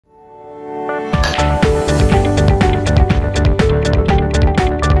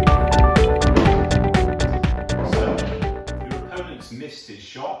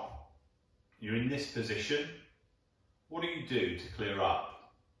clear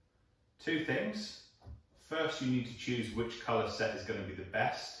up. Two things. First, you need to choose which colour set is going to be the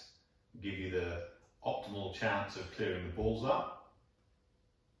best, give you the optimal chance of clearing the balls up.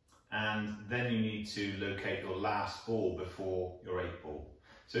 And then you need to locate your last ball before your 8 ball.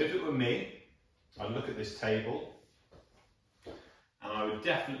 So if it were me, I'd look at this table and I would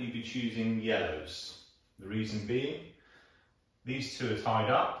definitely be choosing yellows. The reason being, these two are tied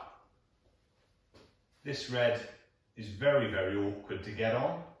up. This red is very, very awkward to get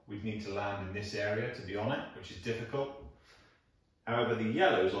on. We'd need to land in this area to be on it, which is difficult. However, the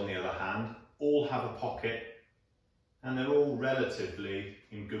yellows, on the other hand, all have a pocket and they're all relatively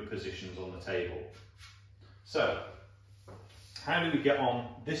in good positions on the table. So, how do we get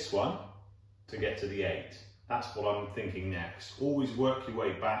on this one to get to the 8? That's what I'm thinking next. Always work your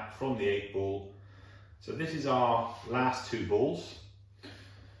way back from the 8 ball. So this is our last 2 balls.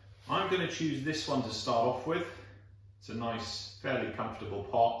 I'm going to choose this one to start off with. It's a nice, fairly comfortable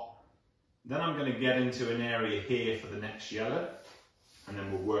pot. Then I'm going to get into an area here for the next yellow, and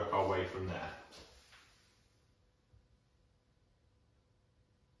then we'll work our way from there.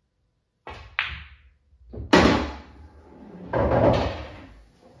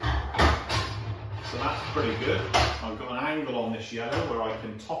 So that's pretty good. I've got an angle on this yellow where I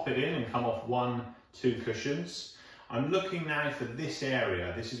can top it in and come off 1, 2 cushions. I'm looking now for this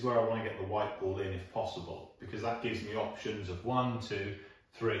area. This is where I want to get the white ball in if possible, because that gives me options of 1, 2,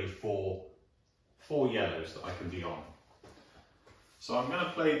 3, 4 yellows that I can be on. So I'm going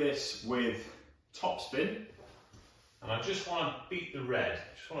to play this with topspin, and I just want to beat the red.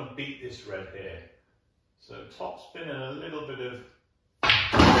 I just want to beat this red here. So topspin and a little bit of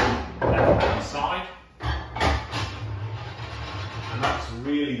left hand side, and that's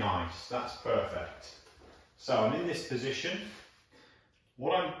really nice. That's perfect. So I'm in this position.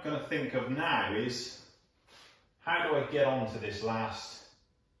 What I'm going to think of now is, how do I get onto this last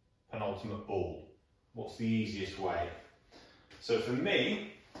penultimate ball? What's the easiest way? So for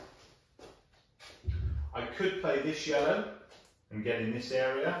me, I could play this yellow and get in this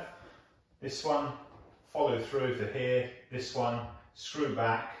area. This one, follow through for here. This one, screw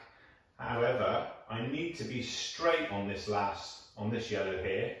back. However, I need to be straight on this yellow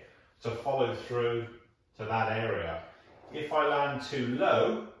here to follow through to that area. If I land too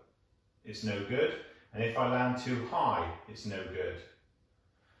low, it's no good. And if I land too high, it's no good.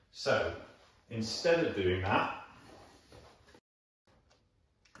 So instead of doing that,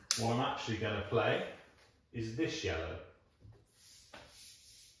 what I'm actually going to play is this yellow.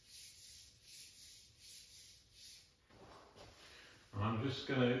 And I'm just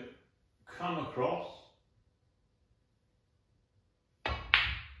going to come across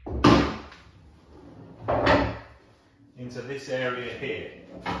into this area here.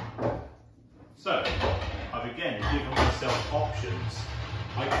 So I've again given myself options.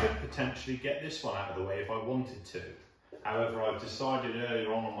 I could potentially get this one out of the way if I wanted to. However, I've decided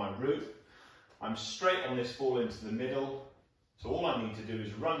earlier on my route, I'm straight on this ball into the middle. So all I need to do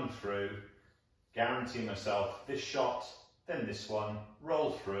is run through, guarantee myself this shot, then this one,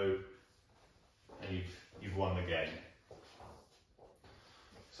 roll through, and you've won the game.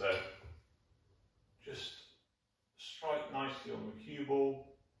 So just strike nicely on the cue ball.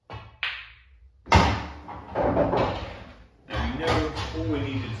 Now we know all we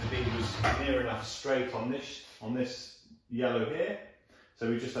needed to be was near enough straight on this yellow here. So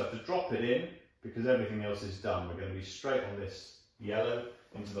we just have to drop it in, because everything else is done. We're going to be straight on this yellow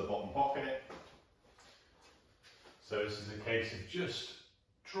into the bottom pocket. So this is a case of just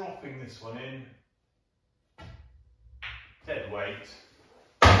dropping this one in, dead weight.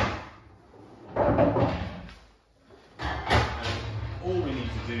 All we need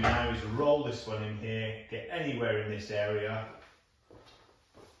to do now is roll this one in here, get anywhere in this area,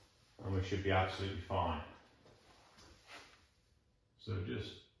 and we should be absolutely fine. So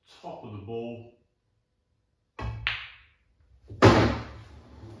just top of the ball.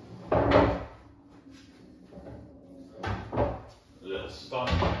 A little spun,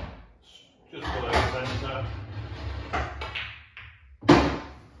 just below centre.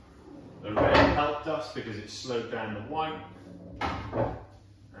 The red helped us because it slowed down the white.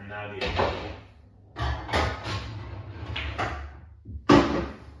 And now the other ball.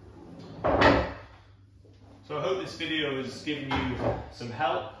 So I hope this video has given you some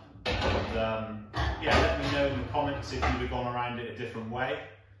help, and yeah, let me know in the comments if you have gone around it a different way,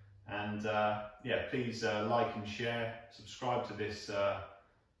 and yeah, please like and share, subscribe to this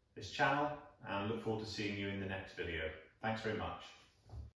channel, and look forward to seeing you in the next video. Thanks very much.